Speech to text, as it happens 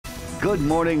Good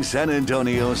Morning San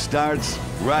Antonio starts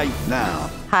right now.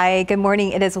 Hi, good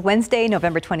morning. It is Wednesday,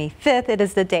 November 25th. It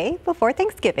is the day before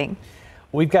Thanksgiving.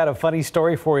 We've got a funny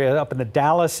story for you up in the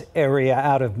Dallas area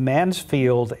out of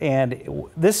Mansfield. And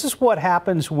this is what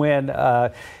happens when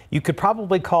you could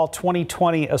probably call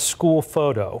 2020 a school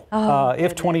photo.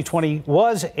 If 2020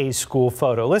 was a school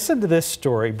photo. Listen to this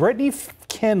story. Brittany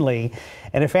Kinley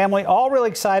and a family all really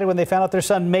excited when they found out their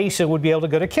son Mason would be able to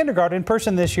go to kindergarten in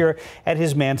person this year at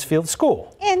his Mansfield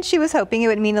school. And she was hoping it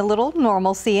would mean a little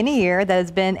normalcy in a year that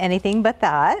has been anything but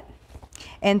that.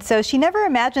 And so she never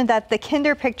imagined that the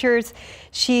kinder pictures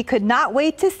she could not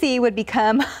wait to see would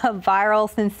become a viral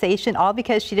sensation, all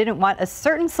because she didn't want a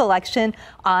certain selection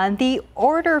on the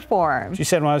order form. She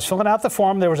said, when I was filling out the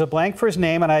form, there was a blank for his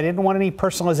name, and I didn't want any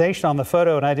personalization on the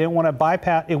photo, and I didn't want to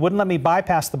bypass, it wouldn't let me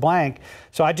bypass the blank.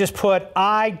 So I just put,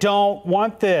 I don't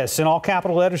want this, in all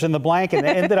capital letters in the blank, and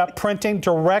it ended up printing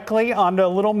directly onto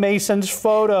little Mason's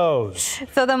photos.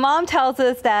 So the mom tells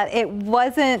us that it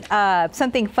wasn't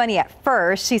something funny at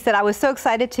first. She said, I was so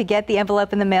excited to get the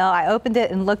envelope in the mail. I opened it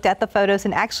and looked at the photos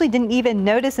and actually didn't even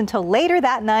notice until later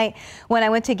that night when I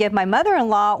went to give my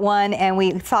mother-in-law one and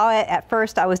we saw it. At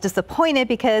first I was disappointed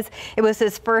because it was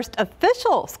his first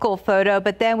official school photo,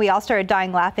 but then we all started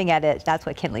dying laughing at it. That's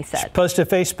what Kinley said. She posted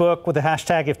to Facebook with the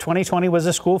hashtag if 2020 was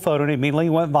a school photo, and it immediately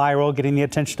went viral, getting the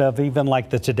attention of even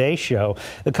like the Today Show.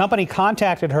 The company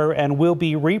contacted her and will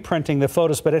be reprinting the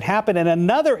photos, but it happened in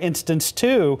another instance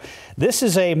too. This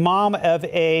is a mom of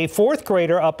a fourth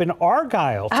grader up in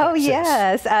Argyle, Texas. Oh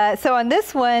yes. So on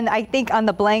this one, I think on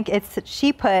the blank,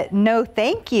 she put no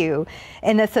thank you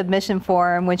in the submission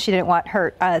form when she didn't want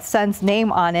her son's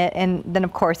name on it. And then,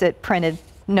 of course, it printed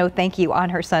no thank you on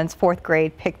her son's fourth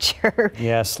grade picture.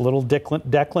 Yes, little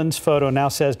Declan's photo now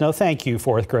says no thank you,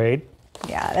 fourth grade.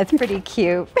 Yeah, that's pretty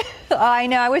cute. Oh, I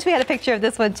know. I wish we had a picture of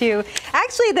this one, too.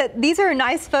 Actually, these are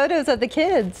nice photos of the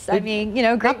kids. I mean, you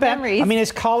know, great memories. I mean,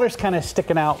 his collar's kind of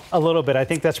sticking out a little bit. I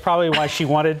think that's probably why she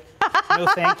wanted no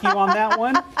thank you on that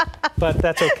one, but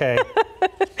that's okay.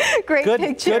 Great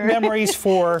picture. Good memories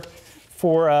for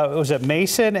was it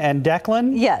Mason and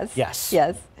Declan? Yes. Yes.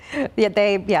 Yes. Yeah,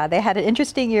 they had an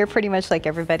interesting year, pretty much like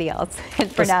everybody else.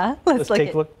 And for now, let's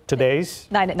take a look. Today's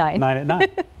 9 at 9. 9 at 9.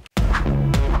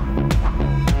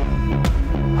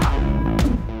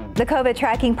 The COVID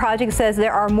tracking project says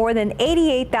there are more than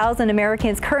 88,000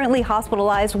 Americans currently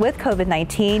hospitalized with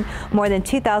COVID-19. More than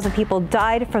 2,000 people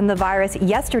died from the virus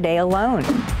yesterday alone.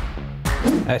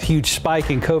 A huge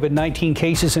spike in COVID-19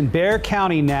 cases in Bexar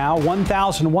County now.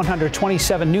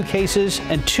 1,127 new cases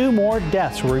and 2 more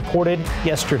deaths were reported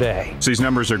yesterday. So these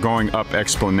numbers are going up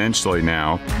exponentially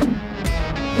now.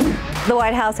 The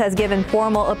White House has given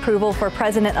formal approval for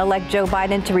President-elect Joe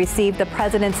Biden to receive the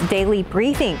president's daily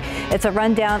briefing. It's a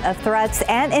rundown of threats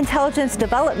and intelligence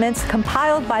developments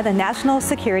compiled by the national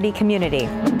security community.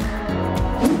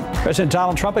 President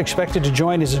Donald Trump expected to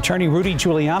join his attorney Rudy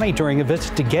Giuliani during a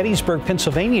visit to Gettysburg,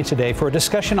 Pennsylvania today for a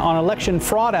discussion on election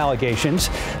fraud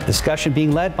allegations. Discussion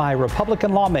being led by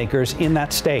Republican lawmakers in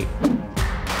that state.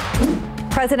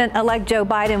 President-elect Joe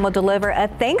Biden will deliver a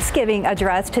Thanksgiving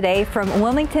address today from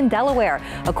Wilmington, Delaware.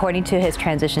 According to his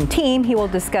transition team, he will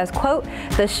discuss, quote,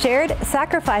 the shared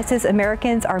sacrifices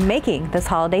Americans are making this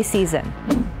holiday season.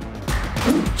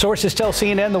 Sources tell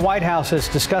CNN the White House has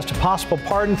discussed a possible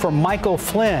pardon for Michael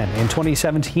Flynn. In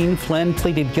 2017, Flynn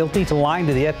pleaded guilty to lying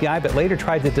to the FBI, but later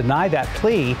tried to deny that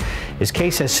plea. His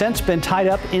case has since been tied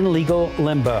up in legal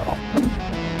limbo.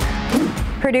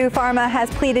 Purdue Pharma has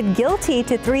pleaded guilty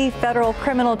to 3 federal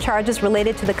criminal charges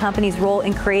related to the company's role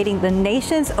in creating the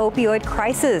nation's opioid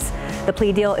crisis. The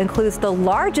plea deal includes the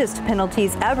largest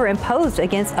penalties ever imposed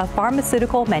against a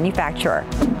pharmaceutical manufacturer.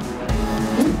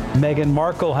 Meghan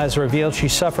Markle has revealed she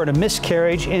suffered a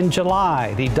miscarriage in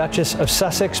July. The Duchess of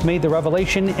Sussex made the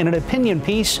revelation in an opinion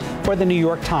piece for the New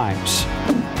York Times.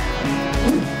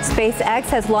 SpaceX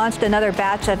has launched another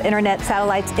batch of internet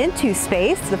satellites into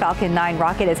space. The Falcon 9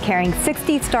 rocket is carrying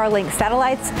 60 Starlink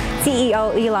satellites.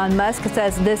 CEO Elon Musk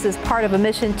says this is part of a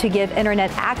mission to give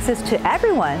internet access to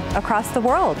everyone across the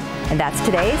world. And that's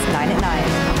today's 9 at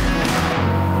 9.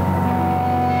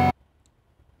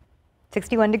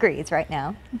 61 degrees right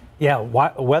now. Yeah,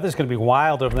 weather's going to be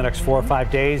wild over the next 4 or 5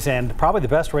 days, and probably the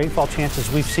best rainfall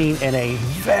chances we've seen in a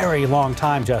very long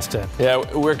time, Justin. Yeah,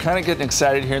 we're kind of getting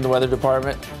excited here in the weather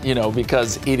department, you know,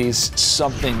 because it is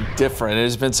something different. It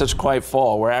has been such a quiet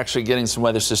fall. We're actually getting some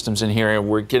weather systems in here, and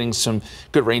we're getting some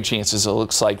good rain chances, it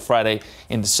looks like, Friday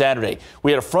into Saturday.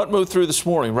 We had a front move through this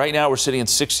morning. Right now, we're sitting at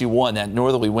 61. That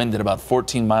northerly wind at about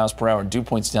 14 miles per hour. Dew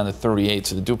point's down to 38,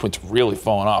 so the dew point's really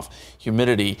falling off.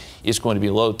 Humidity is going to be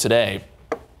low today.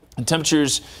 And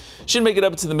temperatures should make it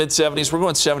up to the mid-70s. We're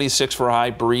going 76 for a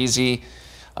high, breezy.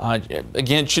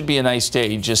 Again, should be a nice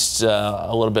day, just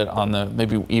a little bit on the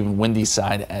maybe even windy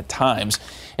side at times.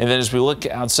 And then as we look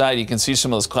outside, you can see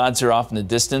some of those clouds are off in the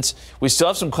distance. We still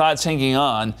have some clouds hanging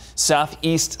on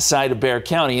southeast side of Bexar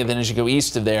County. And then as you go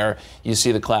east of there, you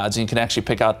see the clouds and you can actually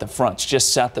pick out the fronts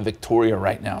just south of Victoria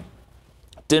right now.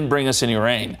 Didn't bring us any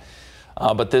rain.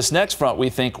 But this next front we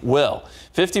think will.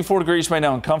 54 degrees right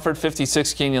now in Comfort,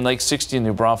 56 Canyon Lake, 60 in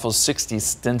New Braunfels, 60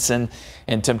 Stinson,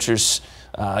 and temperatures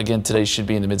again today should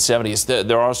be in the mid-70s.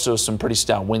 There are also some pretty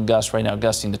stout wind gusts right now,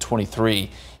 gusting to 23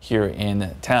 here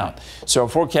in town. So our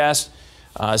forecast,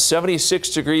 76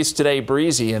 degrees today,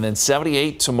 breezy, and then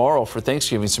 78 tomorrow for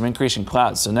Thanksgiving, some increasing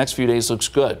clouds. The next few days looks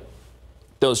good.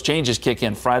 Those changes kick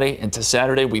in Friday into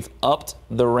Saturday. We've upped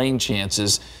the rain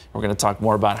chances. We're going to talk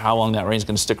more about how long that rain is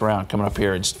going to stick around coming up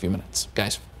here in just a few minutes.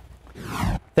 Guys.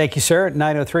 Thank you, sir. At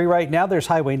 9:03 right now, there's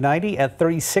Highway 90 at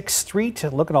 36th Street.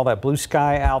 Look at all that blue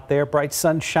sky out there, bright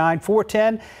sunshine.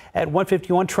 410 at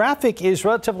 151. Traffic is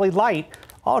relatively light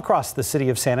all across the city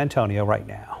of San Antonio right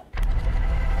now.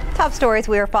 Top stories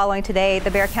we are following today.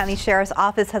 The Bexar County Sheriff's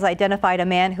Office has identified a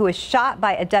man who was shot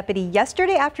by a deputy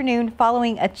yesterday afternoon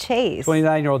following a chase.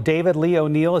 29-year-old David Lee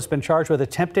O'Neill has been charged with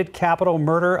attempted capital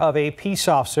murder of a peace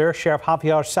officer. Sheriff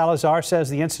Javier Salazar says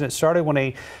the incident started when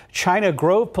a China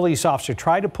Grove police officer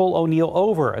tried to pull O'Neill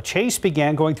over. A chase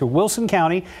began going through Wilson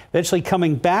County, eventually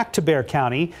coming back to Bexar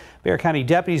County. Bexar County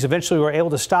deputies eventually were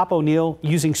able to stop O'Neill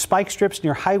using spike strips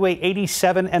near Highway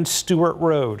 87 and Stewart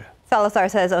Road. Salazar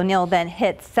says O'Neill then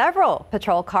hit several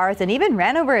patrol cars and even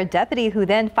ran over a deputy who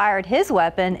then fired his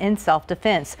weapon in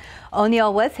self-defense.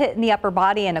 O'Neill was hit in the upper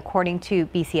body, and according to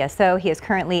BCSO, he is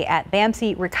currently at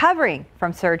BAMC recovering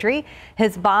from surgery.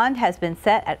 His bond has been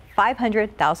set at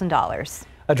 $500,000.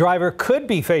 A driver could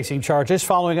be facing charges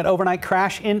following an overnight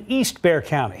crash in East Bexar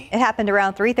County. It happened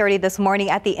around 3:30 this morning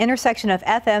at the intersection of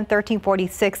FM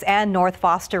 1346 and North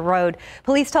Foster Road.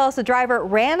 Police tell us the driver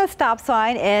ran a stop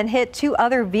sign and hit two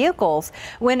other vehicles.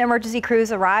 When emergency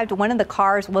crews arrived, one of the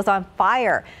cars was on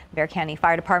fire. Bexar County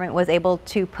Fire Department was able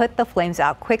to put the flames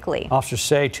out quickly. Officers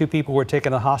say two people were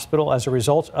taken to the hospital as a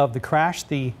result of the crash.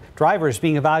 The driver is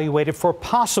being evaluated for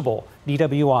possible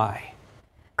DWI.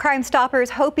 Crime Stoppers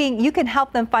hoping you can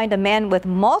help them find a man with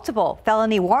multiple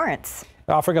felony warrants.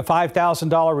 Offering a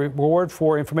 $5,000 reward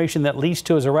for information that leads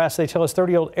to his arrest. They tell us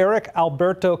 30-year-old Eric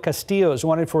Alberto Castillo is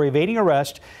wanted for evading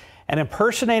arrest and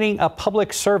impersonating a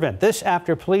public servant. This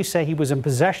after police say he was in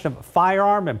possession of a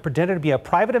firearm and pretended to be a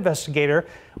private investigator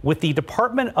with the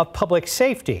Department of Public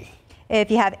Safety. If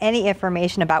you have any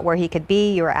information about where he could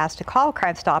be, you are asked to call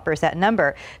Crime Stoppers at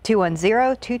number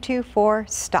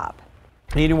 210-224-STOP.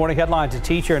 Needing morning headlines: a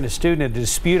teacher and a student in a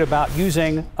dispute about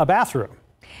using a bathroom.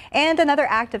 And another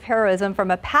act of heroism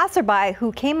from a passerby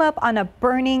who came up on a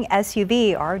burning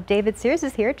SUV. Our David Sears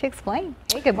is here to explain.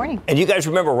 Hey, good morning. And you guys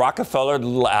remember Rockefeller, the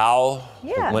little owl?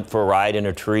 Yeah. Went for a ride in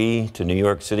a tree to New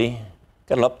York City.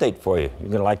 Got an update for you. You're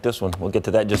going to like this one. We'll get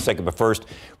to that in just a second. But first,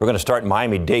 we're going to start in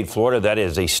Miami-Dade, Florida. That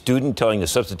is a student telling the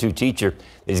substitute teacher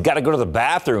he's got to go to the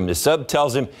bathroom. The sub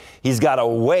tells him he's got to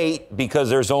wait because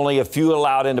there's only a few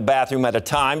allowed in the bathroom at a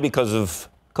time because of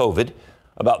COVID.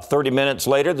 About 30 minutes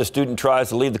later, the student tries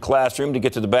to leave the classroom to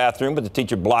get to the bathroom, but the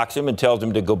teacher blocks him and tells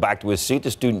him to go back to his seat.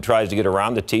 The student tries to get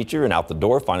around the teacher and out the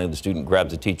door. Finally, the student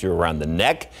grabs the teacher around the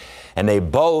neck, and they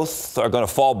both are going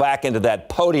to fall back into that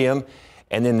podium.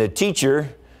 And then the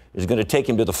teacher is going to take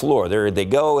him to the floor. There they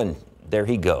go, and there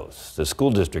he goes. The school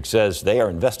district says they are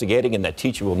investigating, and that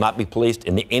teacher will not be placed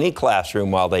in any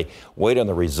classroom while they wait on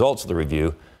the results of the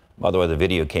review. By the way, the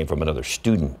video came from another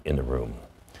student in the room.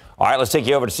 All right, let's take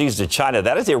you over to Seas to China.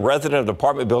 That is a resident of an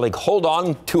apartment building hold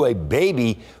on to a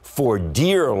baby for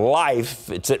dear life.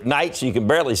 It's at night, so you can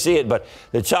barely see it, but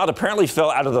the child apparently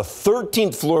fell out of the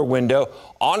 13th floor window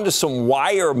onto some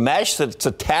wire mesh that's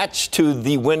attached to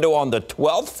the window on the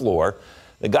 12th floor.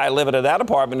 The guy living in that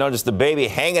apartment noticed the baby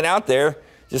hanging out there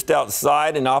just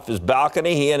outside and off his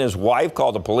balcony. He and his wife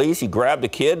called the police. He grabbed the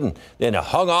kid and then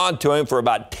hung on to him for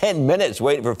about 10 minutes,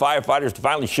 waiting for firefighters to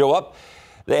finally show up.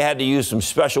 They had to use some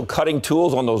special cutting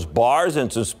tools on those bars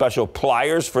and some special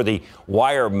pliers for the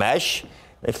wire mesh.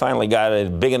 They finally got a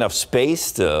big enough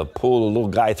space to pull the little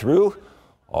guy through.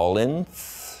 All in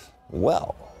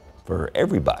well for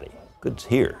everybody. Good to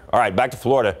hear. All right, back to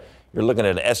Florida. You're looking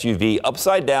at an SUV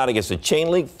upside down against a chain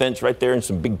link fence right there and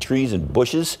some big trees and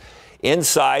bushes.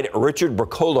 Inside, Richard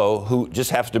Bracolo, who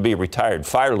just happens to be a retired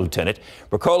fire lieutenant.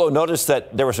 Bracolo noticed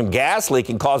that there was some gas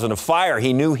leaking causing a fire.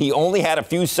 He knew he only had a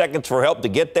few seconds for help to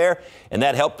get there, and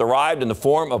that help arrived in the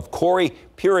form of Corey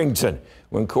Purington.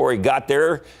 When Corey got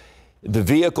there, The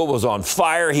vehicle was on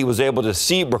fire. He was able to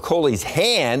see Bricoli's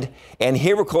hand and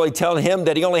hear Bricoli telling him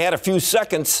that he only had a few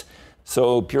seconds.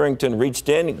 So Purington reached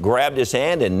in, grabbed his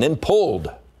hand, and then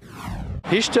pulled.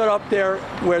 He stood up there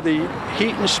where the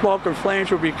heat and smoke and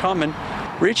flames would be coming,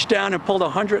 reached down and pulled a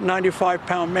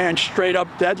 195-pound man straight up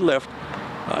deadlift.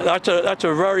 That's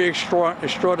a very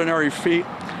extraordinary feat.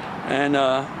 And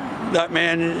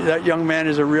that young man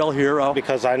is a real hero.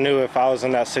 Because I knew if I was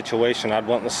in that situation, I'd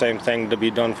want the same thing to be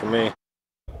done for me.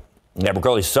 Now,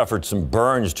 Bricoli suffered some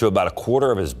burns to about a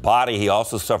quarter of his body. He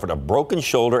also suffered a broken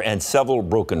shoulder and several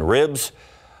broken ribs,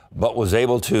 but was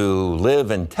able to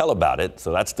live and tell about it.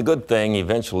 So that's the good thing.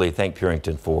 Eventually, thank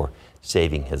Purington for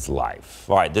saving his life.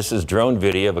 All right, this is drone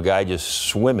video of a guy just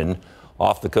swimming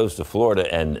off the coast of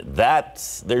Florida. And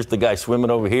there's the guy swimming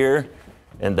over here.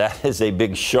 And that is a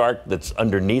big shark that's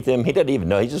underneath him. He doesn't even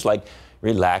know. He's just like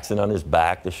relaxing on his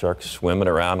back. The shark's swimming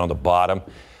around on the bottom.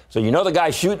 So you know the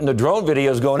guy shooting the drone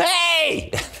video is going,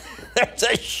 hey, there's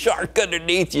a shark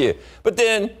underneath you. But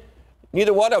then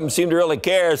neither one of them seemed to really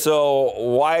care, so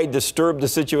why disturb the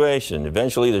situation?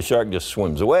 Eventually the shark just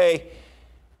swims away.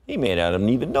 He may not have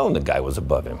even known the guy was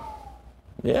above him.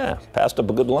 Yeah, passed up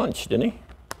a good lunch, didn't he?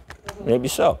 Maybe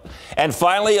so. And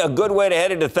finally, a good way to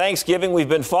head into Thanksgiving. We've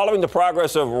been following the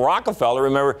progress of Rockefeller.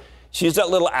 Remember, she's that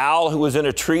little owl who was in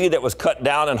a tree that was cut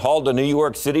down and hauled to New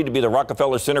York City to be the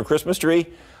Rockefeller Center Christmas tree.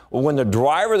 Well, when the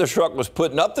driver of the truck was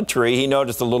putting up the tree, he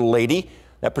noticed a little lady,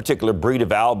 that particular breed of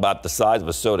owl about the size of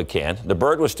a soda can. The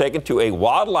bird was taken to a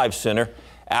wildlife center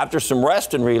after some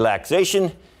rest and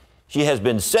relaxation. She has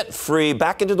been set free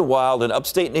back into the wild in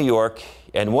upstate New York.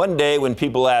 And one day when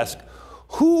people ask,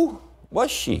 who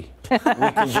was she? We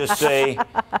can just say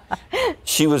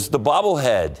she was the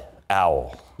bobblehead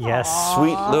owl. Yes. Aww.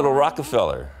 Sweet little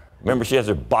Rockefeller. Remember, she has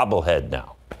her bobblehead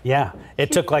now. Yeah.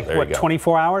 It took like, what,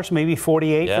 24 hours, maybe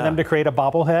 48 for them to create a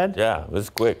bobblehead? Yeah, it was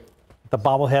quick. The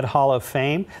Bobblehead Hall of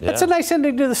Fame. That's a nice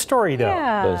ending to the story, though.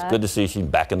 Yeah. It's good to see she's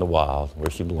back in the wild,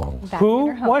 where she belongs. Who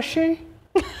was she?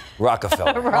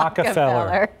 Rockefeller.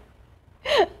 Rockefeller.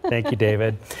 Thank you,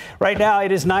 David. Right now,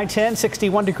 it is 9:10,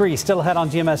 61 degrees. Still ahead on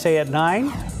GMSA at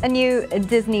 9. A new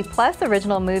Disney Plus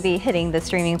original movie hitting the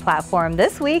streaming platform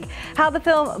this week. How the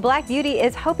film Black Beauty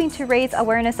is hoping to raise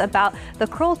awareness about the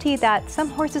cruelty that some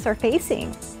horses are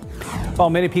facing. While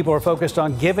many people are focused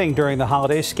on giving during the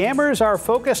holidays, scammers are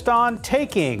focused on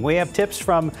taking. We have tips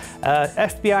from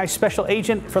FBI special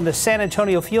agent from the San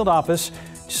Antonio field office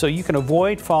so you can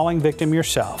avoid falling victim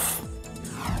yourself.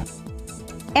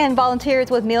 And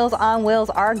volunteers with Meals on Wheels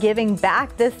are giving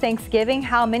back this Thanksgiving.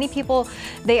 How many people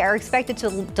they are expected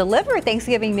to deliver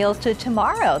Thanksgiving meals to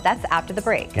tomorrow? That's after the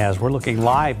break. As we're looking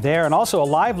live there, and also a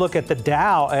live look at the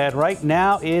Dow. And right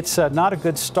now, it's not a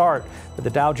good start for the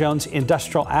Dow Jones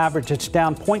Industrial Average. It's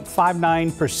down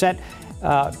 0.59%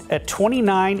 at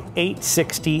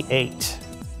 29,868.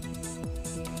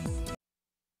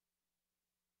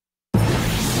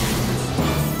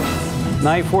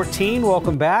 Night 14,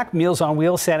 welcome back. Meals on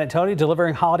Wheels San Antonio,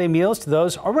 delivering holiday meals to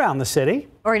those around the city.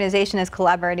 Organization is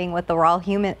collaborating with the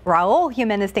Raul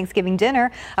Jimenez Thanksgiving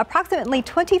Dinner. Approximately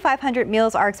 2,500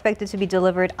 meals are expected to be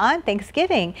delivered on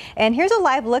Thanksgiving. And here's a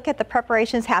live look at the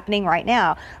preparations happening right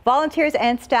now. Volunteers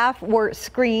and staff were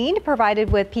screened,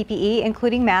 provided with PPE,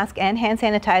 including mask and hand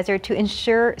sanitizer to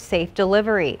ensure safe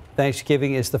delivery.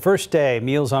 Thanksgiving is the first day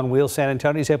Meals on Wheels San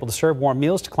Antonio is able to serve warm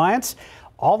meals to clients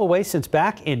all the way since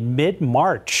back in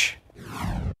mid-March.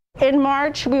 In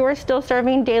March, we were still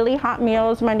serving daily hot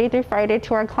meals Monday through Friday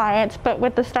to our clients, but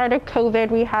with the start of COVID,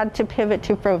 we had to pivot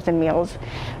to frozen meals.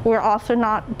 We're also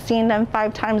not seeing them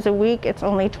 5 times a week. It's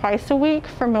only twice a week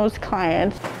for most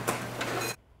clients.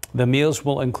 The meals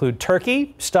will include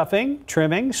turkey, stuffing,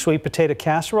 trimming, sweet potato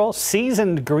casserole,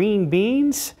 seasoned green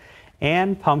beans,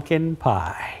 and pumpkin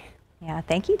pie. Yeah,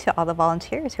 thank you to all the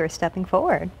volunteers who are stepping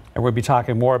forward. And we'll be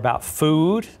talking more about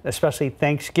food, especially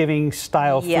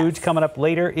Thanksgiving-style foods coming up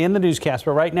later in the newscast.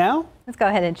 But right now, let's go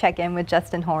ahead and check in with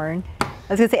Justin Horn. I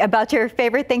was going to say, about your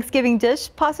favorite Thanksgiving dish,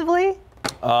 possibly?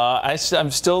 I'm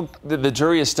still, the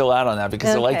jury is still out on that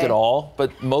because I like it all.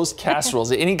 But most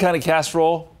casseroles, any kind of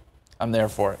casserole, I'm there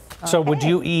for it. So would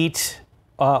you eat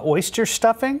oyster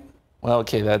stuffing? Well,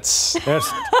 okay, that's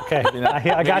okay.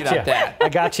 I got you. I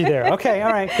got you there. Okay,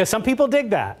 all right. Because some people dig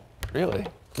that. Really?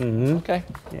 Mm-hmm. Okay.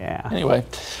 Yeah. Anyway,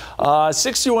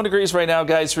 61 degrees right now,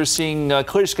 guys. We're seeing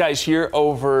clear skies here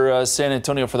over San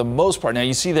Antonio for the most part. Now,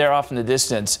 you see there off in the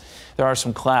distance, there are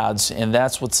some clouds, and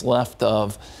that's what's left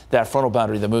of that frontal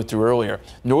boundary that moved through earlier.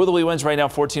 Northerly winds right now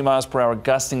 14 miles per hour,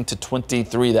 gusting to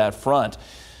 23. That front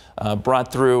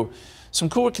brought through some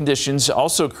cooler conditions,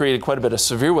 also created quite a bit of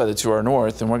severe weather to our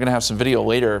north, and we're going to have some video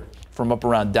later from up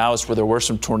around Dallas, where there were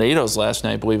some tornadoes last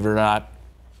night, believe it or not.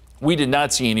 We did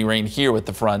not see any rain here with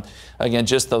the front. Again,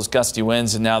 just those gusty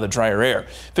winds and now the drier air.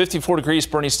 54 degrees,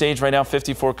 Bernie Stage right now,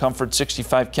 54 Comfort,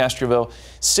 65 Castroville,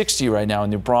 60 right now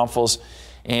in New Braunfels,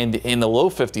 and in the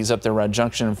low 50s up there around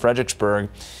Junction and Fredericksburg,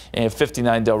 and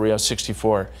 59 Del Rio,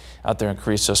 64 out there in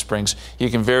Carrizo Springs.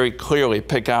 You can very clearly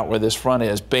pick out where this front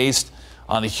is based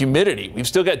on the humidity. We've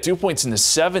still got dew points in the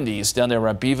 70s down there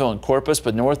around Beeville and Corpus,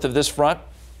 but north of this front,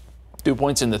 dew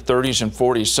points in the 30s and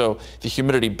 40s, so the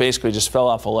humidity basically just fell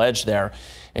off a ledge there,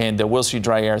 and we'll see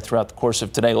dry air throughout the course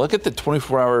of today. Look at the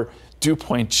 24-hour dew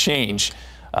point change.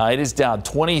 It is down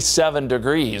 27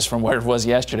 degrees from where it was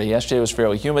yesterday. Yesterday was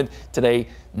fairly humid. Today,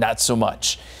 not so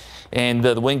much. And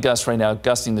the wind gusts right now,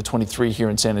 gusting to 23 here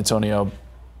in San Antonio,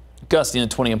 gusting to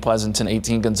 20 in Pleasanton,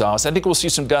 18 Gonzales. I think we'll see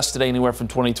some gusts today, anywhere from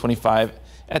 20 to 25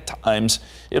 at times.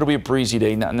 It'll be a breezy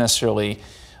day, not necessarily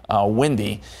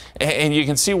windy. And you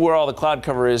can see where all the cloud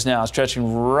cover is now,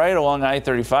 stretching right along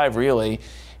I-35 really.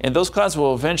 And those clouds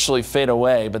will eventually fade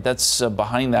away, but that's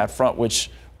behind that front,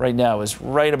 which right now is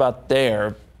right about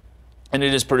there. And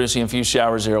it is producing a few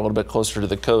showers here a little bit closer to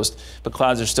the coast, but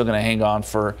clouds are still going to hang on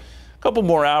for a couple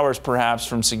more hours perhaps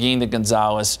from Seguin to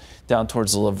Gonzales down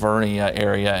towards the Lavernia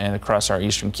area and across our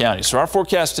eastern counties. So our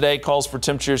forecast today calls for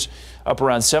temperatures up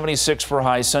around 76 for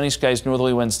high, sunny skies,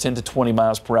 northerly winds 10 to 20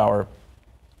 miles per hour.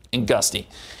 And gusty.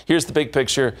 Here's the big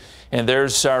picture, and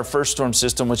there's our first storm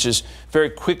system, which is very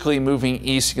quickly moving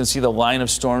east. You can see the line of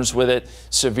storms with it,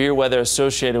 severe weather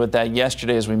associated with that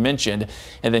yesterday, as we mentioned.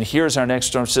 And then here's our next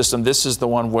storm system. This is the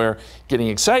one we're getting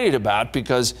excited about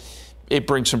because it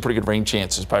brings some pretty good rain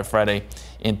chances by Friday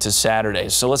into Saturday.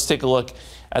 So let's take a look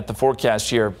at the forecast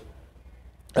here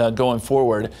going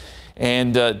forward.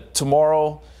 And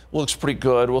tomorrow looks pretty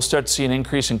good. We'll start to see an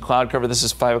increase in cloud cover. This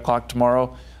is 5 o'clock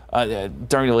tomorrow.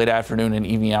 During the late afternoon and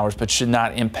evening hours, but should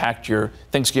not impact your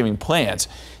Thanksgiving plans.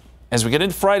 As we get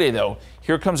into Friday, though,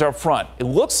 here comes our front. It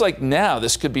looks like now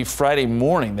this could be Friday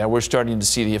morning that we're starting to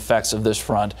see the effects of this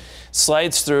front.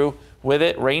 Slides through with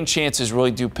it. Rain chances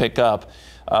really do pick up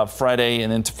Friday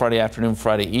and into Friday afternoon,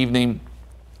 Friday evening.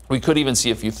 We could even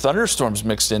see a few thunderstorms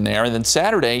mixed in there. And then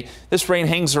Saturday, this rain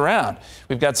hangs around.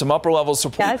 We've got some upper level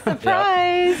support.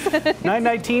 Surprise!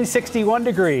 919, 61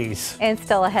 degrees. And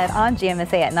still ahead on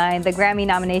GMSA at 9. The Grammy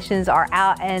nominations are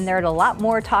out, and there's a lot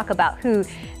more talk about who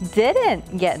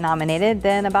didn't get nominated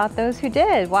than about those who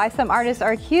did. Why some artists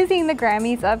are accusing the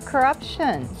Grammys of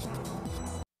corruption.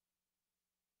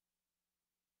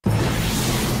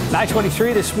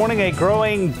 9:23 this morning, a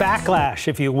growing backlash,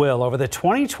 if you will, over the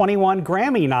 2021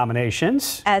 Grammy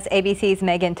nominations. As ABC's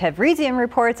Megan Tevrizian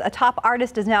reports, a top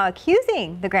artist is now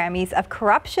accusing the Grammys of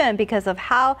corruption because of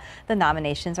how the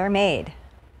nominations are made.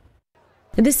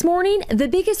 This morning, the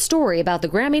biggest story about the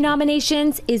Grammy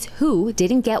nominations is who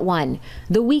didn't get one.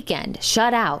 The Weeknd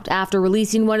shut out after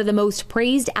releasing one of the most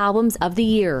praised albums of the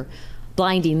year.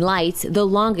 Blinding Lights, the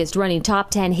longest running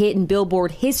top 10 hit in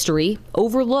Billboard history,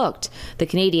 overlooked. The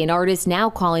Canadian artist now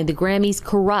calling the Grammys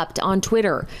corrupt on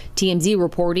Twitter. TMZ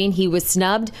reporting he was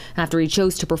snubbed after he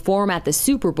chose to perform at the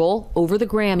Super Bowl over the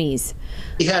Grammys.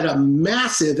 He had a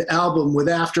massive album with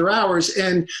After Hours,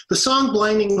 and the song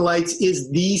Blinding Lights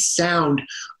is the sound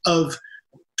of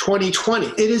 2020.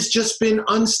 It has just been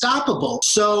unstoppable.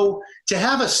 So to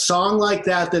have a song like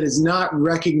that that is not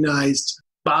recognized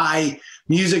by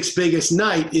music's biggest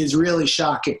night is really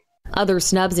shocking. Other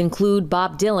snubs include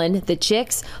Bob Dylan, The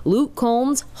Chicks, Luke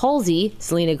Combs, Halsey,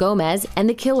 Selena Gomez, and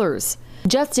The Killers.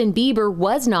 Justin Bieber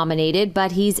was nominated,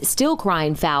 but he's still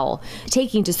crying foul.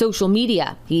 Taking to social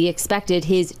media, he expected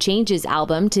his Changes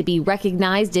album to be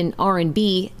recognized in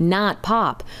R&B, not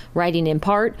pop. Writing in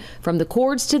part, from the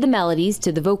chords to the melodies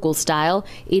to the vocal style,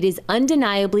 it is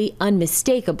undeniably,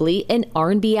 unmistakably an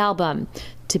R&B album.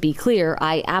 To be clear,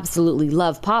 I absolutely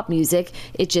love pop music.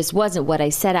 It just wasn't what I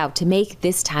set out to make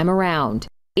this time around.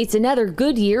 It's another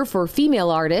good year for female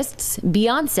artists.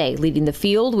 Beyonce leading the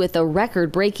field with a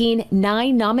record-breaking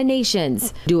 9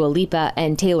 nominations. Dua Lipa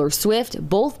and Taylor Swift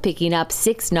both picking up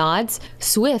 6 nods.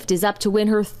 Swift is up to win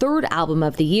her 3rd album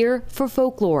of the year for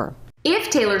Folklore. If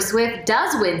Taylor Swift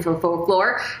does win for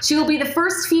Folklore, she will be the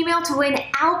first female to win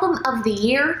Album of the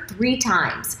Year 3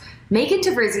 times. Megan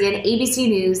Tevrizian, ABC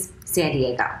News, San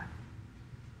Diego.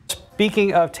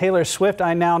 Speaking of Taylor Swift,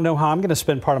 I now know how I'm going to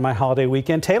spend part of my holiday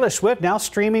weekend. Taylor Swift now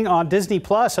streaming on Disney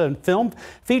Plus, a film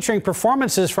featuring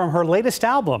performances from her latest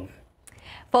album.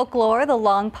 Folklore, the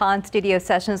Long Pond studio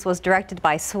sessions, was directed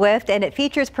by Swift, and it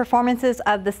features performances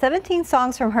of the 17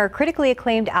 songs from her critically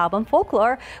acclaimed album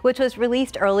Folklore, which was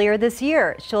released earlier this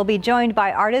year. She'll be joined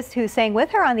by artists who sang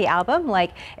with her on the album,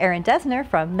 like Aaron Dessner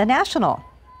from The National.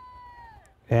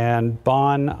 And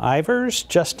Bon Ivers,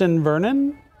 Justin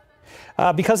Vernon.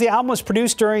 Because the album was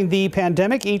produced during the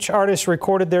pandemic, each artist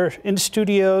recorded their in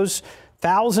studios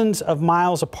thousands of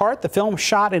miles apart. The film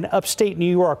shot in upstate New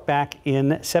York back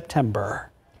in September.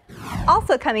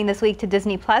 Also coming this week to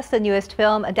Disney Plus, the newest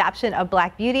film adaptation of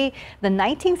Black Beauty, the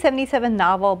 1977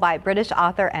 novel by British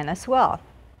author Anna Sewell.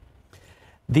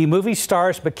 The movie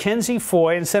stars Mackenzie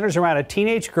Foy and centers around a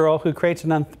teenage girl who creates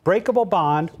an unbreakable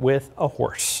bond with a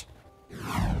horse.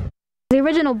 The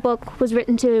original book was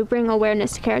written to bring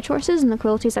awareness to carriage horses and the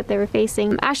cruelties that they were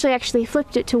facing. Ashley actually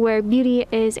flipped it to where Beauty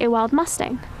is a wild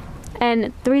Mustang.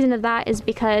 And the reason of that is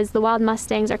because the wild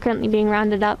Mustangs are currently being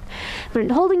rounded up, put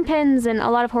into holding pens, and a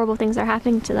lot of horrible things are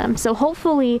happening to them. So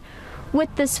hopefully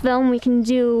with this film we can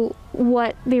do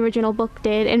what the original book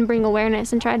did and bring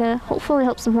awareness and try to hopefully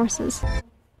help some horses.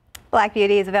 Black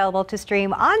Beauty is available to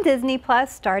stream on Disney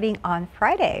Plus starting on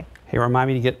Friday. Hey, remind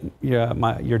me to get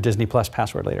your Disney Plus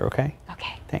password later, okay?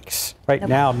 Okay. Thanks. Right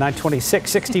now, 9:26,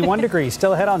 61 degrees.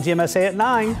 Still ahead on GMSA at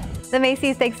 9. The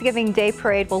Macy's Thanksgiving Day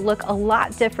Parade will look a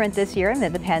lot different this year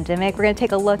amid the pandemic. We're going to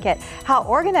take a look at how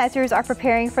organizers are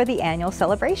preparing for the annual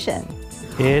celebration.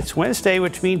 It's Wednesday,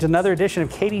 which means another edition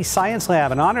of Katie's Science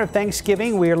Lab. In honor of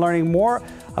Thanksgiving, we are learning more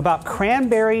about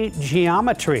cranberry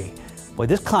geometry. Boy,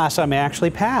 this class I may actually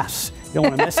pass. You don't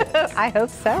want to miss it. I hope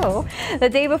so. The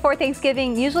day before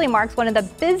Thanksgiving usually marks one of the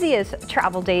busiest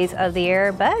travel days of the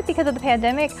year, but because of the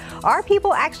pandemic, are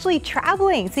people actually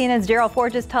traveling? CNN's Daryl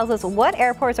Forges tells us what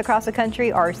airports across the country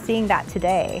are seeing that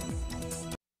today.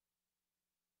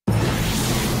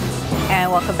 And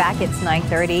welcome back. It's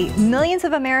 9:30. Millions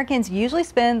of Americans usually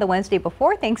spend the Wednesday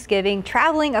before Thanksgiving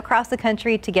traveling across the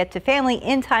country to get to family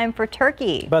in time for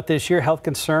turkey. But this year, health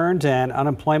concerns and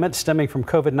unemployment stemming from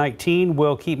COVID-19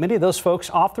 will keep many of those folks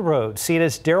off the road.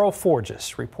 CNN's Daryl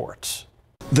Forges reports.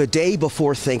 The day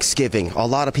before Thanksgiving, a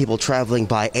lot of people traveling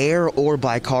by air or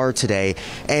by car today.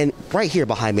 And right here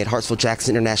behind me at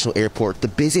Hartsfield-Jackson International Airport, the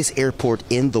busiest airport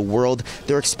in the world,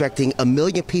 they're expecting 1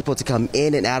 million people to come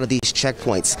in and out of these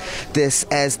checkpoints. This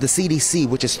as the CDC,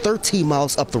 which is 13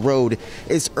 miles up the road,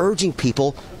 is urging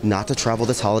people not to travel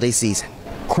this holiday season.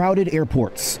 Crowded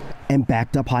airports and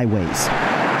backed up highways.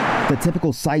 The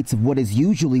typical sights of what is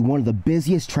usually one of the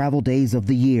busiest travel days of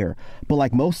the year. But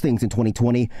like most things in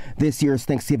 2020, this year's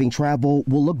Thanksgiving travel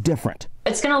will look different.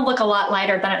 It's going to look a lot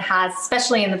lighter than it has,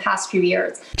 especially in the past few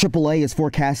years. AAA is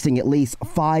forecasting at least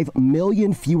 5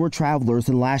 million fewer travelers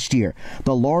than last year,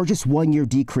 the largest one-year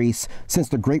decrease since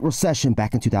the Great Recession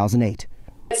back in 2008.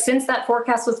 Since that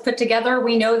forecast was put together,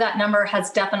 we know that number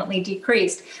has definitely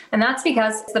decreased, and that's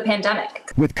because of the pandemic.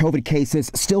 With COVID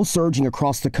cases still surging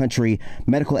across the country,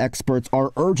 medical experts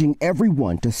are urging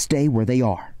everyone to stay where they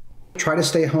are. Try to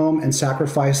stay home and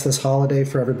sacrifice this holiday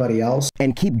for everybody else.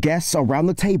 And keep guests around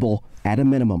the table at a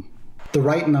minimum. The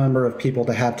right number of people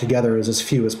to have together is as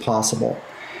few as possible.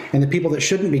 And the people that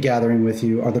shouldn't be gathering with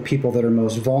you are the people that are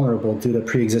most vulnerable due to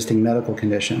pre-existing medical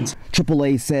conditions.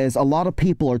 AAA says a lot of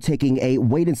people are taking a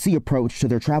wait-and-see approach to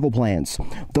their travel plans.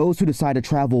 Those who decide to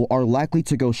travel are likely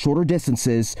to go shorter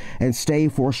distances and stay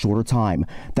for a shorter time.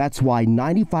 That's why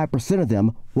 95% of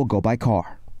them will go by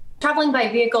car. Traveling by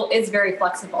vehicle is very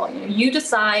flexible. You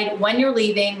decide when you're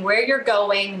leaving, where you're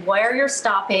going, where you're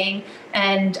stopping,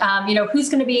 and who's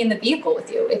going to be in the vehicle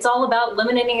with you. It's all about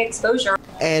limiting exposure.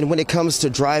 And when it comes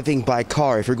to driving by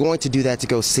car, if you're going to do that to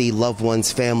go see loved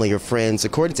ones, family, or friends,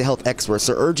 according to health experts,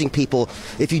 they're urging people,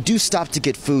 if you do stop to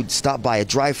get food, stop by a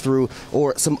drive-thru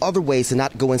or some other ways to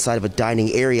not go inside of a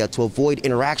dining area to avoid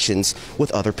interactions with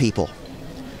other people.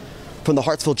 From the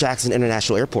Hartsfield-Jackson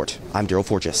International Airport, I'm Daryl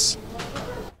Forges.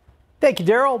 Thank you,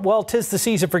 Daryl. Well, 'tis the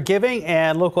season for giving,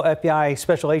 and local FBI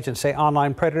special agents say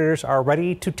online predators are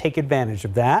ready to take advantage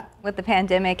of that. With the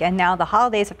pandemic and now the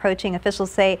holidays approaching, officials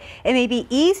say it may be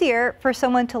easier for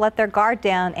someone to let their guard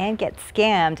down and get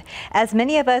scammed. As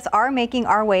many of us are making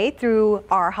our way through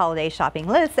our holiday shopping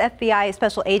lists, FBI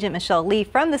Special Agent Michelle Lee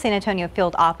from the San Antonio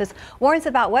Field Office warns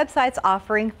about websites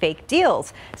offering fake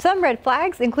deals. Some red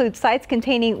flags include sites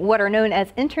containing what are known as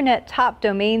internet top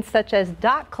domains such as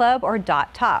 .club or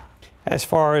 .top. As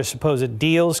far as supposed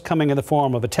deals coming in the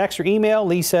form of a text or email,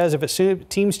 Lee says if it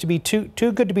seems to be too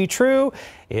good to be true,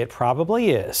 it probably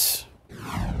is.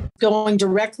 Going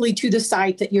directly to the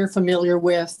site that you're familiar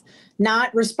with,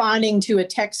 not responding to a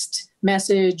text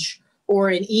message or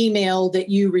an email that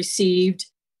you received.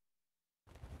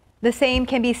 The same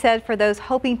can be said for those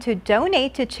hoping to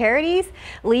donate to charities.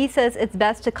 Lee says it's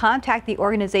best to contact the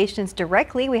organizations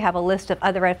directly. We have a list of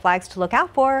other red flags to look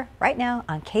out for right now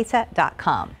on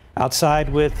KSAT.com. Outside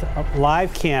with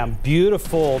live cam.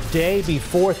 Beautiful day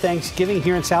before Thanksgiving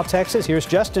here in South Texas. Here's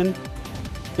Justin.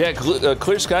 Yeah,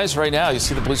 clear skies right now. You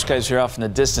see the blue skies here off in the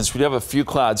distance. We do have a few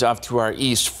clouds off to our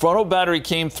east. Frontal boundary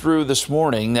came through this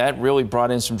morning. That really brought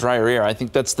in some drier air. I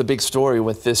think that's the big story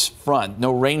with this front.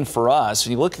 No rain for us.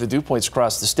 When you look at the dew points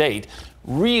across the state,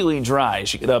 really dry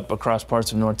as you get up across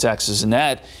parts of North Texas, and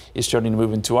that is starting to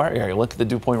move into our area. Look at the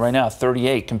dew point right now,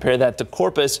 38. Compare that to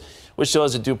Corpus, which still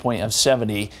has a dew point of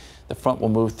 70. The front will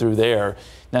move through there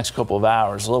next couple of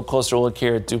hours. A little closer look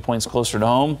here at dew points closer to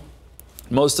home.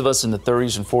 Most of us in the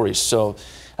 30s and 40s, so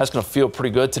that's going to feel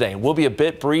pretty good today. It will be a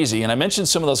bit breezy, and I mentioned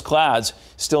some of those clouds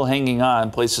still hanging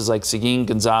on places like Seguin,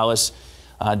 Gonzales,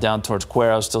 down towards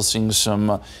Cuero, still seeing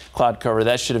some cloud cover.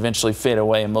 That should eventually fade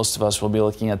away, and most of us will be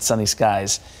looking at sunny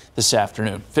skies this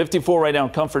afternoon. 54 right now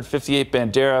in Comfort, 58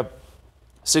 Bandera,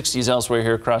 60s elsewhere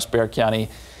here across Bexar County,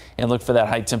 and look for that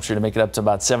high temperature to make it up to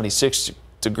about 76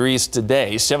 degrees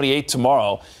today, 78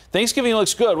 tomorrow. Thanksgiving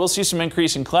looks good. We'll see some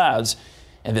increasing clouds.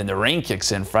 And then the rain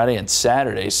kicks in Friday and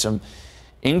Saturday. Some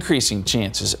increasing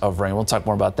chances of rain. We'll talk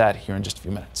more about that here in just a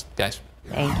few minutes. Guys.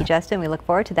 Thank you, Justin. We look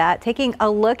forward to that. Taking a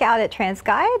look out at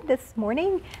TransGuide this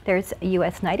morning, there's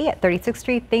US 90 at 36th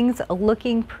Street. Things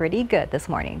looking pretty good this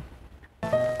morning.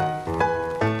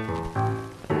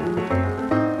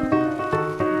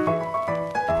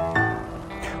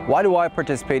 Why do I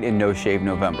participate in No Shave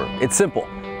November? It's simple.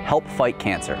 Help fight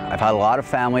cancer. I've had a lot of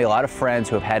family, a lot of friends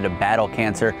who have had to battle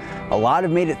cancer. A lot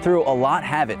have made it through, a lot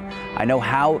haven't. I know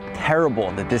how terrible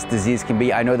that this disease can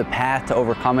be. I know the path to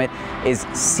overcome it is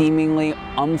seemingly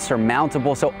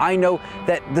unsurmountable. So I know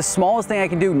that the smallest thing I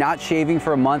can do, not shaving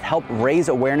for a month, help raise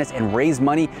awareness and raise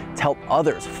money to help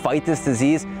others fight this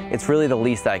disease. It's really the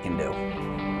least I can do.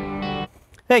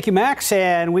 Thank you, Max,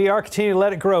 and we are continuing to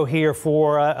let it grow here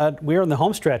for, we're in the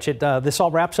home stretch. This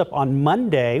all wraps up on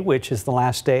Monday, which is the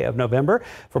last day of November.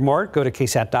 For more, go to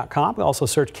KSAT.com. Also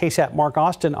search KSAT Mark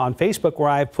Austin on Facebook, where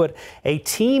I've put a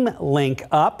team link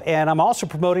up, and I'm also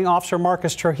promoting Officer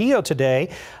Marcus Trujillo today.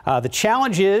 The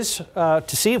challenge is to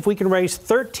see if we can raise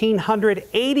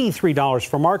 $1,383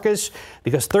 for Marcus,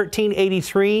 because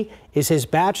 1383 is his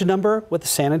badge number with the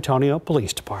San Antonio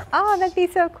Police Department. Oh, that'd be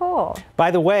so cool.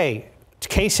 By the way,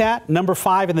 KSAT, number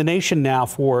 5 in the nation now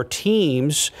for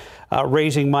teams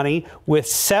raising money, with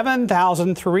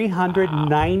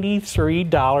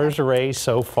 $7,393 raised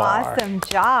so far. Awesome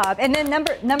job. And then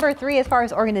number 3 as far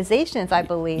as organizations, I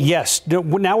believe. Yes.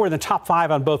 Now we're in the top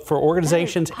 5 on both for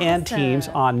organizations and teams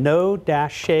on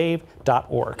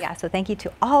no-shave.org. Yeah, so thank you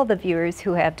to all the viewers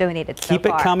who have donated so far. Keep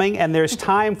it coming, and there's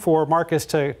time for Marcus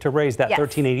to raise that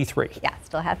 $1,383. Yeah,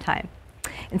 still have time.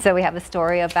 And so we have a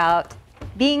story about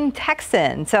being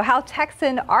Texan. So how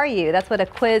Texan are you? That's what a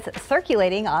quiz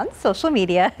circulating on social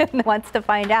media wants to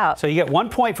find out. So you get 1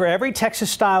 point for every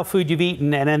Texas-style food you've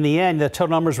eaten, and in the end, the total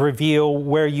numbers reveal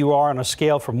where you are on a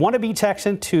scale from wannabe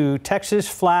Texan to Texas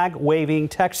flag-waving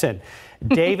Texan.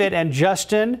 David and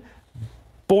Justin,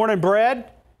 born and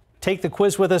bred, take the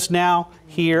quiz with us now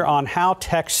here on How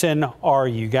Texan Are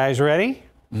You? Guys ready?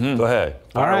 Mm-hmm. Go ahead.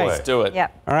 All right. Let's do it.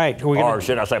 Yep. All right. Or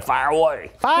should I say fire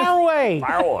away? Fire away.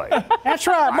 Fire away. That's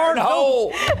right, Mark.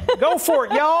 Go for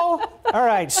it, y'all. All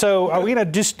right. So are we gonna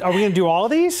do all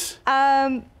of these?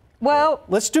 Well,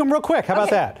 let's do them real quick. How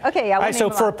about that? Okay. Yeah. All right. So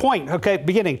for a point, okay,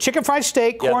 beginning: chicken fried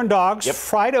steak, corn dogs,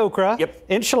 fried okra,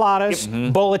 enchiladas,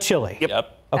 bowl of chili.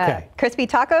 Yep. Okay. Crispy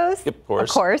tacos, of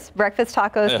course. Breakfast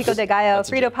tacos, pico de gallo,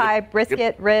 Frito pie,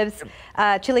 brisket, ribs,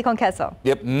 chili con queso.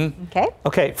 Yep. Okay.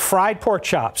 Okay. Fried pork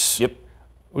chops. Yep.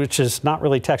 Which is not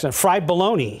really Texan. Fried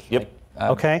bologna. Yep.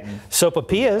 Okay.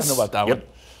 Sopapillas. I know about that one.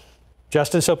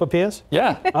 Justin, sopapillas?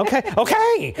 Yeah. Okay.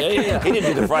 Okay. Yeah. He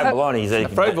didn't do the fried bologna. He said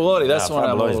fried bologna. That's one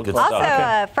I'm good Also,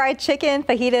 stuff. fried chicken,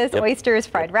 fajitas, oysters,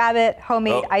 fried rabbit,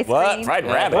 homemade ice cream. What? Fried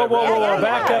rabbit? Whoa.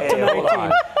 Back up to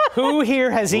 19. Who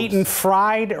here has eaten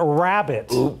fried rabbit?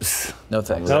 Oops. No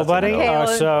thanks. Nobody?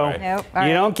 Okay, so nope.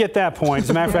 You don't get that point. As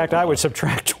a matter of fact, I would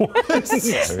subtract 1.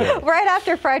 Right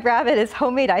after fried rabbit is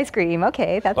homemade ice cream.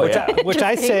 Okay, that's which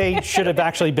I say should have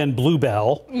actually been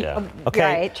Bluebell. Yeah. Okay.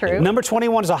 Right, true. Number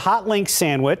 21 is a hot link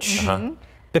sandwich.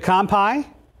 Pecan pie.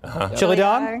 Chili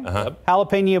dog.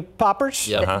 Jalapeno poppers.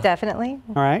 Definitely.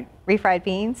 All right. Refried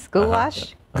beans,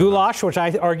 goulash. Goulash, which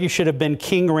I argue should have been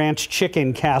King Ranch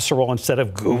chicken casserole instead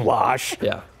of goulash.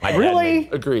 Yeah. Really?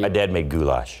 Agreed. My dad made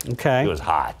goulash. Okay. It was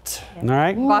hot. All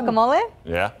right. Guacamole.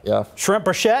 Yeah. Yeah. Shrimp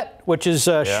brochette, which is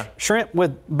shrimp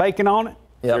with bacon on it.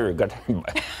 Yep. Sure, got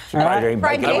Fried I would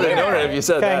have known it if you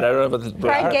said that. I don't know about the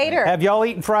Fried gator. Have y'all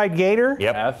eaten fried gator?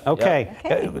 Yep. Okay.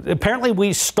 Apparently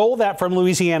we stole that from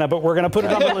Louisiana, but we're going to put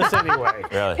it on the list anyway.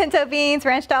 Really? Pinto beans,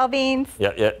 ranch style beans.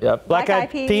 Yep. Black eyed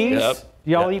peas. Yep.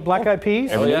 Y'all eat black eyed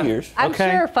peas? Every New Year's. I'm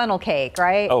sure funnel cake,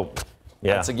 right? Oh,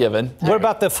 yeah. That's a given. What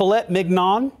about the filet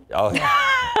mignon? Oh,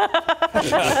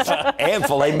 And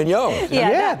filet mignon.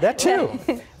 Yeah, that too.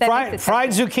 Fried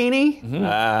zucchini.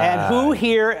 And who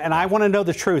here, and I want to know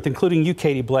the truth, including you,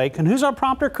 Katie Blake, and who's our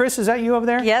prompter? Chris, is that you over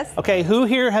there? Yes. Okay, who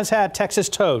here has had Texas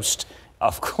toast?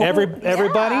 Of course.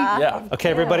 Everybody? Yeah. Okay,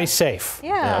 everybody's safe.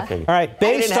 Yeah. Okay. All right,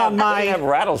 based on I didn't have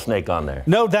rattlesnake on there.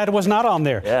 No, that was not on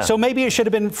there. Yeah. So maybe it should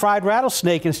have been fried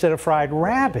rattlesnake instead of fried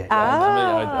rabbit.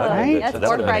 Right? So that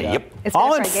would have been, yep.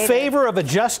 All in favor of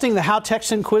adjusting the How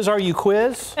Texan Quiz Are You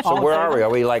quiz? So where are we?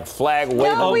 Are we like flag waving?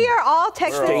 No, we are all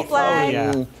Texas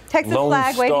flag. Texas Lone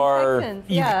flag waving Star. Texans.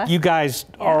 Yeah. You guys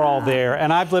are all there,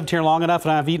 and I've lived here long enough,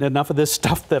 and I've eaten enough of this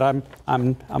stuff that I'm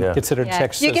considered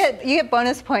Texas. You get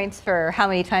bonus points for how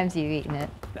many times you've eaten it.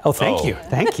 Oh, thank you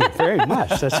very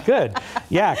much. That's good.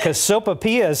 Yeah, because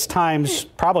sopapillas times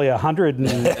probably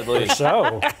 100 or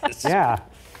so. Yeah.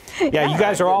 Yeah, you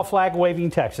guys are all flag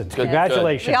waving Texans.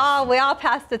 Congratulations. We all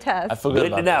passed the test. I feel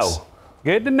good to know.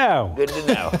 Good to know. Good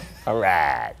to know. All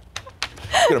right.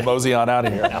 Gonna mosey on out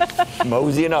of here now.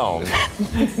 Moseying on.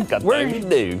 Got things to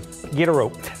do. Get a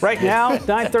rope. Right now,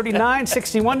 9:39,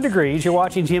 61 degrees. You're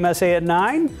watching GMSA at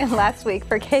 9. And last week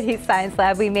for Katie's Science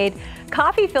Lab, we made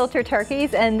coffee filter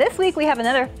turkeys. And this week we have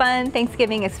another fun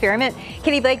Thanksgiving experiment.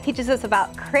 Katie Blake teaches us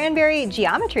about cranberry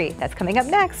geometry. That's coming up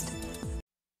next.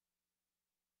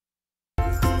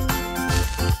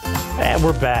 And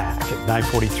we're back at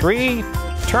 9:43.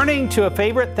 Turning to a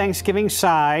favorite Thanksgiving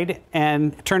side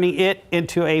and turning it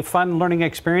into a fun learning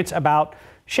experience about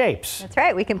shapes. That's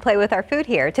right. We can play with our food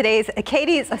here. Today's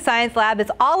Katie's Science Lab is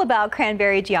all about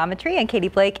cranberry geometry, and Katie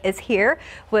Blake is here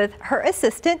with her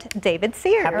assistant, David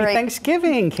Sears. Happy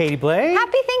Thanksgiving, Katie Blake.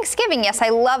 Happy Thanksgiving. Yes, I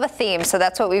love a theme, so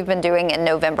that's what we've been doing in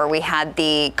November. We had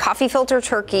the coffee filter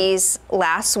turkeys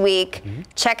last week.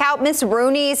 Check out Miss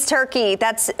Rooney's turkey.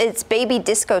 It's baby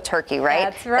disco turkey,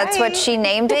 right? That's right. That's what she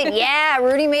named it. Yeah,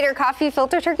 Rooney made her coffee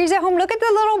filter turkeys at home. Look at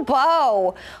the little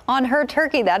bow on her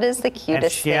turkey. That is the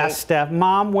cutest thing. Yeah, Steph.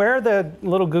 Mom, where are the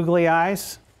little googly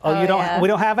eyes? Oh, you don't? Yeah. We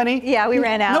don't have any? Yeah, we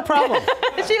ran out. No problem.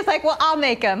 She was like, well, I'll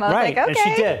make them. I was like, okay.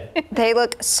 And she did. They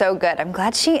look so good. I'm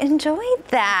glad she enjoyed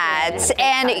that.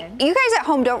 And you guys at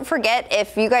home, don't forget,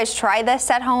 if you guys try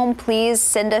this at home, please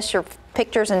send us your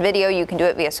pictures and video. You can do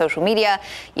it via social media.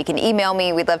 You can email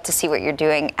me. We'd love to see what you're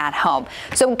doing at home.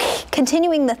 So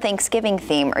continuing the Thanksgiving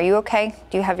theme, are you okay?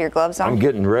 Do you have your gloves on? I'm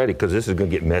getting ready because this is going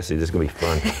to get messy. This is going to be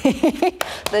fun.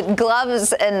 The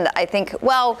gloves, and I think,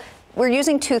 well, we're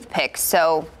using toothpicks,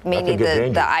 so may need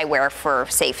the eyewear for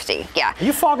safety. Yeah. Are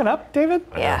you fogging up, David?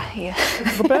 Yeah. A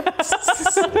little bit?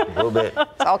 A little bit.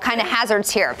 It's all kind of hazards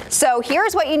here. So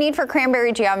here's what you need for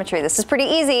cranberry geometry. This is pretty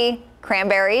easy.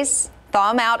 Cranberries,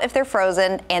 thaw them out if they're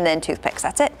frozen, and then toothpicks.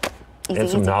 That's it. And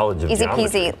some knowledge of easy geometry.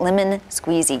 peasy, lemon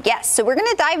squeezy. Yes, so we're going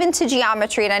to dive into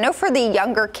geometry, and I know for the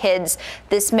younger kids,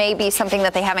 this may be something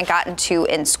that they haven't gotten to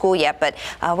in school yet, but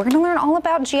we're going to learn all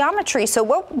about geometry.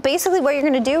 So basically what you're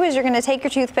going to do is you're going to take your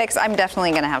toothpicks. I'm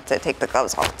definitely going to have to take the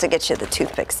gloves off to get you the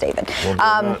toothpicks, David.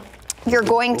 You're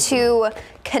going to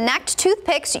connect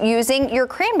toothpicks using your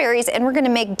cranberries, and we're going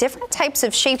to make different types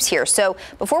of shapes here. So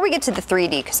before we get to the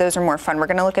 3D, because those are more fun, we're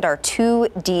going to look at our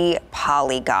 2D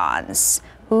polygons.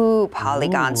 Ooh,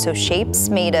 polygons. So shapes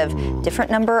made of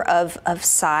different number of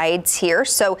sides here.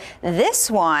 So this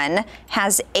one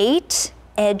has 8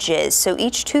 edges. So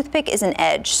each toothpick is an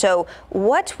edge. So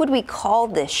what would we call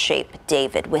this shape,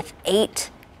 David, with 8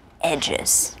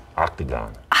 edges?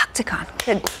 Octagon. Octagon.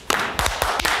 Good.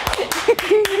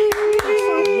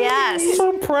 Yes.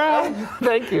 So proud.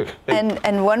 Thank you.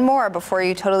 And one more before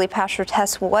you totally pass your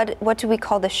test. What do we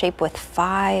call the shape with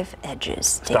 5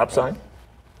 edges, David? Stop sign?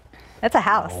 That's a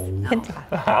house. Pentagon.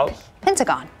 A house?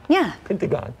 Pentagon. Yeah.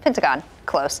 Pentagon. Pentagon.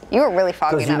 Close. You were really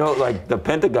fogging Because you up. know, like the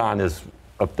Pentagon is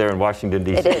up there in Washington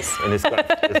D.C. It is. And it's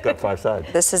got 5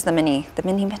 sides. This is the mini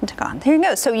Pentagon. There you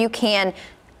go. So you can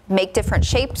make different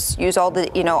shapes, use all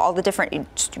the different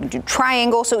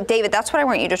triangle. So David, that's what I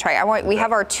want you to try. We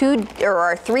have our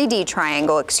 3D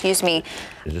triangle, excuse me.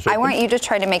 I want you to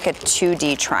try to make a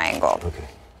 2D triangle. Okay.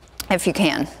 If you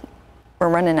can. We're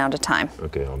running out of time.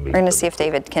 Okay, we're going to see if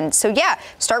David can. So yeah,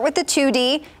 start with the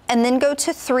 2D and then go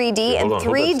to 3D. Hold on,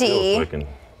 3D. So I can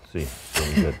see.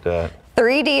 Can you get that?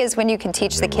 3D is when you can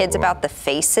teach the kids about the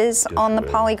faces on the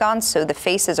polygons. So the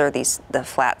faces are the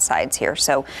flat sides here.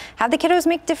 So have the kiddos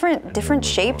make different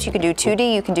shapes. You can do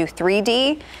 2D, you can do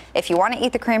 3D. If you want to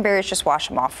eat the cranberries, just wash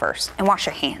them off first and wash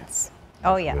your hands.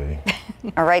 Oh yeah.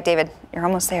 All right, David, you're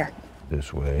almost there.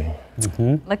 This way.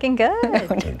 Looking good.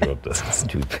 And drop the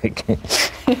toothpick.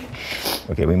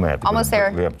 Okay, we might have to. Almost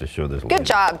there. We have to show this. Good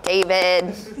job,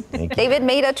 David. David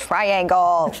made a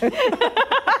triangle.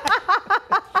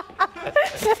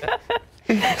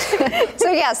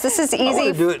 So yes, this is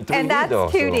easy. Do it 3D, and that's though,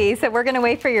 2D, so we're going to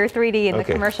wait for your 3D in the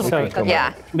commercial break.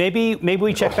 Yeah. Maybe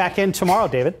we check back in tomorrow,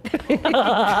 David. We'll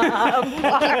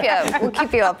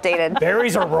keep you updated.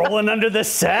 Berries are rolling under the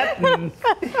set, and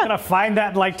I'm gonna find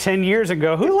that in like 10 years and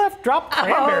go, who dropped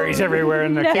cranberries everywhere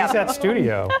in the KSAT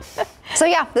studio? So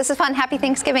yeah, this is fun. Happy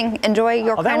Thanksgiving. Enjoy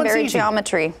your cranberry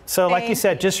geometry. So like you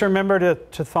said, just remember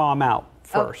to thaw them out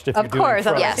first. If of you're doing course,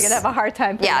 otherwise Yes. you're going to have a hard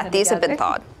time. Yeah, these have been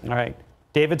thawed. All right.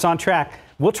 David's on track.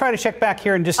 We'll try to check back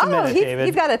here in just a minute, David.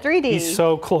 He's got a 3D. He's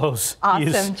so close.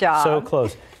 Awesome job. So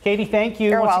close. Katie, thank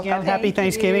you You're once welcome. again. Happy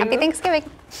Thanksgiving. Happy Thanksgiving.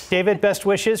 David, best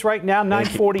wishes right now,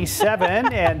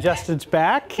 9:47, and Justin's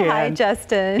back. Hi, and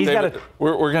Justin. He's David, got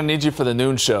we're going to need you for the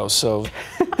noon show, so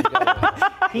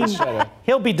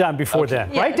he'll be done before then,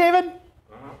 Yes. right, David?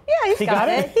 Yeah, he's got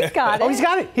it. He's got it. Oh, he's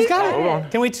got it. He's got it. Hold on.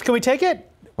 Can we take it?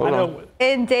 Hold on.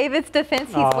 In David's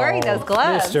defense, he's wearing those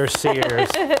gloves. Mr. Sears,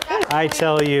 I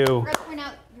tell you. Point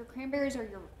out your cranberries are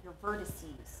your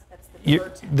vertices.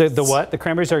 That's The what? The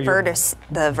cranberries are your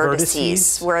The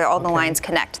vertices, where all the lines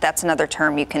connect. That's another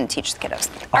term you can teach the kiddos.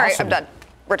 All right, I'm done.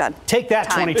 We're done. Take that,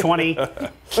 Time. 2020.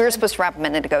 We were supposed to wrap a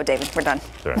minute ago, David. We're done.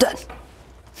 Sure. Done.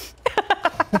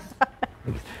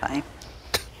 Bye.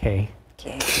 Okay.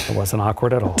 It wasn't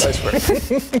awkward at all.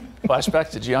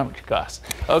 Flashback to geometry class.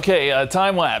 Okay,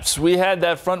 time lapse. We had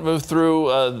that front move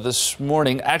through this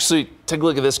morning. Actually, take a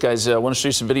look at this, guys. I want to show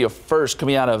you some video first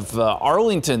coming out of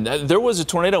Arlington. There was a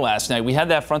tornado last night. We had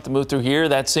that front to move through here.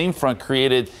 That same front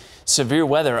created severe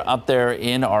weather up there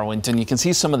in Arlington. You can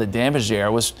see some of the damage there.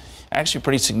 It was actually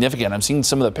pretty significant. I'm seeing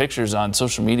some of the pictures on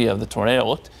social media of the tornado. It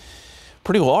looked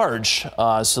pretty large.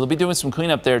 So they'll be doing some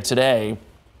cleanup there today.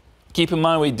 Keep in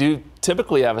mind, we do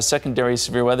typically have a secondary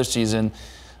severe weather season,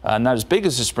 not as big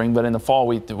as the spring, but in the fall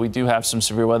we do have some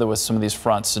severe weather with some of these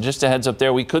fronts. So just a heads up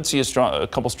there, we could see a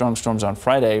couple strong storms on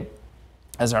Friday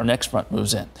as our next front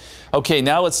moves in. Okay,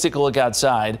 now let's take a look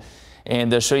outside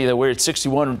and show you that we're at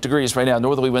 61 degrees right now.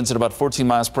 Northerly winds at about 14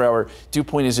 miles per hour. Dew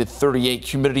point is at 38.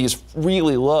 Humidity is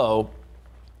really low,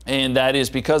 and that is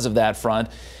because of that front.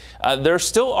 There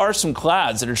still are some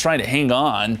clouds that are trying to hang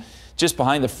on just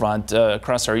behind the front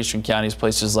across our eastern counties,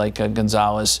 places like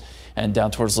Gonzales and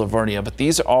down towards Livonia. But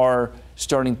these are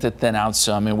starting to thin out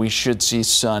some, and we should see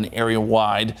sun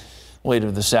area-wide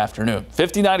later this afternoon.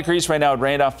 59 degrees right now at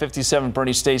Randolph, 57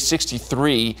 Bernie State,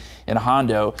 63 in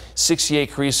Hondo,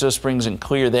 68 Carrizo Springs and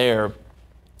clear there.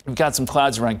 We've got some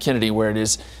clouds around Kennedy where it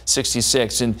is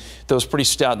 66, and those pretty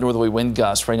stout northerly wind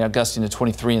gusts right now gusting to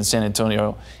 23 in San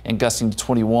Antonio and gusting to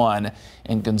 21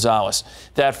 in Gonzales.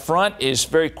 That front is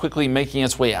very quickly making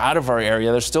its way out of our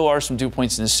area. There still are some dew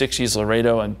points in the 60s,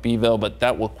 Laredo and Beeville, but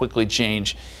that will quickly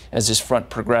change as this front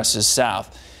progresses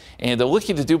south. And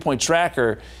looking at the dew point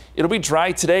tracker, it'll be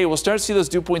dry today. We'll start to see those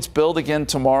dew points build again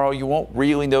tomorrow. You won't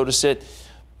really notice it.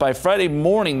 By Friday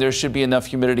morning, there should be enough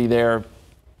humidity there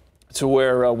to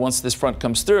where once this front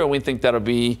comes through, we think that'll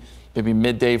be maybe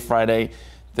midday Friday,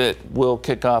 that will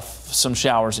kick off some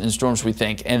showers and storms, we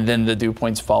think, and then the dew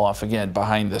points fall off again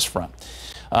behind this front.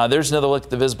 There's another look at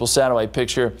the visible satellite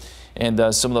picture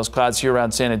and some of those clouds here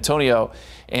around San Antonio.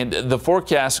 And the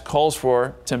forecast calls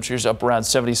for temperatures up around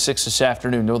 76 this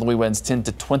afternoon. Northerly winds 10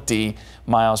 to 20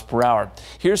 miles per hour.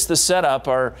 Here's the setup.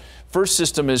 Our first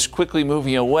system is quickly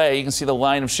moving away. You can see the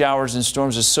line of showers and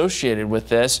storms associated with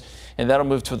this, and that'll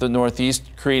move to the northeast,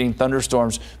 creating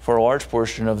thunderstorms for a large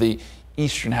portion of the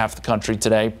eastern half of the country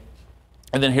today.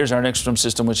 And then here's our next storm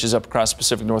system, which is up across the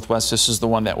Pacific Northwest. This is the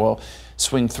one that will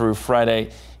swing through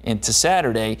Friday into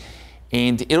Saturday.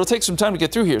 And it'll take some time to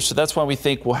get through here, so that's why we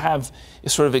think we'll have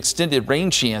sort of extended rain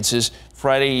chances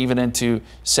Friday even into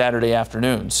Saturday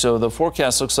afternoon. So the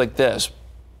forecast looks like this.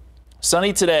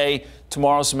 Sunny today,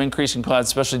 tomorrow some increasing clouds,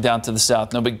 especially down to the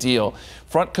south, no big deal.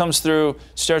 Front comes through,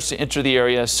 starts to enter the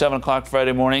area, 7 o'clock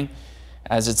Friday morning.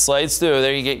 As it slides through,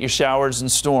 there you get your showers and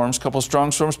storms, a couple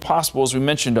strong storms possible, as we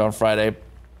mentioned on Friday.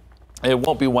 It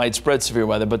won't be widespread severe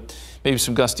weather, but maybe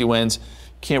some gusty winds.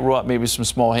 Can't rule out maybe some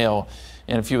small hail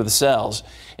in a few of the cells.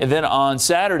 And then on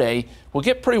Saturday, we'll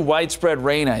get pretty widespread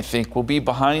rain, I think. We'll be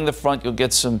behind the front. You'll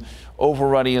get some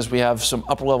overrunning as we have some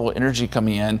upper level energy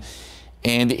coming in.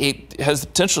 And it has the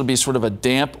potential to be sort of a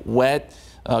damp, wet,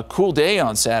 cool day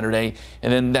on Saturday.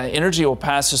 And then that energy will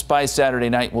pass us by Saturday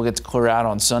night. We'll get to clear out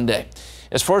on Sunday.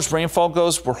 As far as rainfall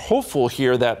goes, we're hopeful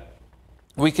here that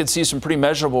we could see some pretty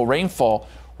measurable rainfall.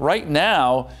 Right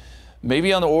now,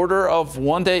 maybe on the order of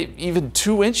 1 to even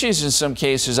 2 inches in some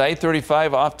cases,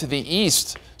 I-35 off to the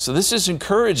east. So this is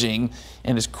encouraging,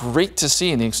 and it's great to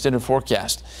see in the extended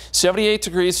forecast. 78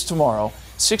 degrees tomorrow,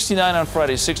 69 on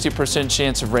Friday, 60%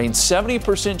 chance of rain,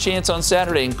 70% chance on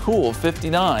Saturday, and cool,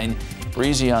 59.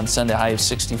 breezy on Sunday, high of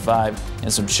 65,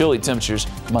 and some chilly temperatures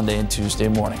Monday and Tuesday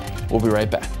morning. We'll be right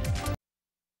back.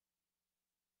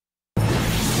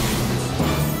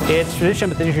 It's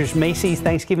tradition at this year's Macy's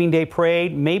Thanksgiving Day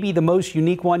Parade, maybe the most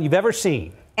unique one you've ever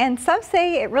seen. And some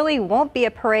say it really won't be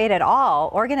a parade at all.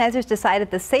 Organizers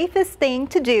decided the safest thing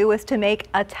to do was to make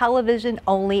a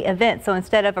television-only event. So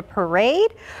instead of a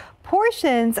parade,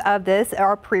 portions of this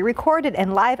are pre-recorded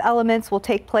and live elements will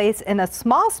take place in a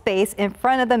small space in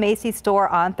front of the Macy's store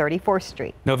on 34th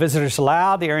Street. No visitors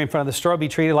allowed. The area in front of the store will be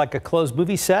treated like a closed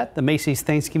movie set. The Macy's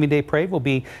Thanksgiving Day Parade will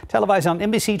be televised on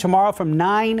NBC tomorrow from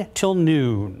 9 till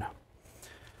noon.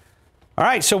 All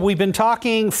right, so we've been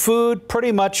talking food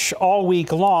pretty much all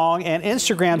week long, and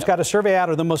Instagram's got a survey out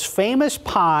of the most famous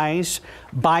pies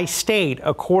by state,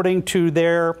 according to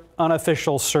their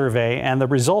unofficial survey, and the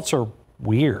results are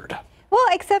weird. Well,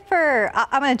 except for,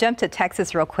 I'm going to jump to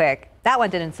Texas real quick. That one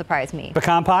didn't surprise me.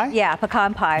 Pecan pie? Yeah,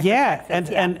 pecan pie. Yeah,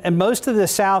 and most of the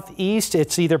Southeast,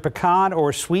 it's either pecan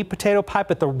or sweet potato pie,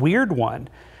 but the weird one,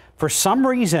 for some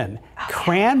reason,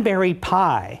 cranberry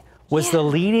pie was the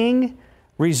leading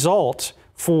result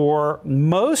for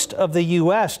most of the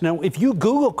U.S. Now, if you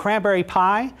Google cranberry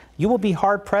pie, you will be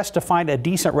hard-pressed to find a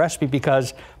decent recipe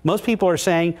because most people are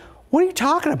saying, what are you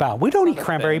talking about? We don't eat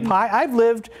cranberry pie. I've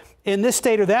lived in this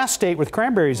state or that state with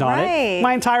cranberries on it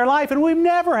my entire life, and we've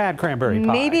never had cranberry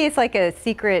pie. Maybe it's like a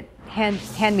secret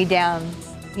hand-me-down,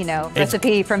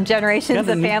 recipe from generations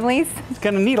of families. It's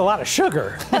going to need a lot of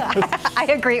sugar. I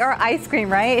agree, or ice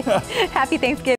cream, right? Happy Thanksgiving.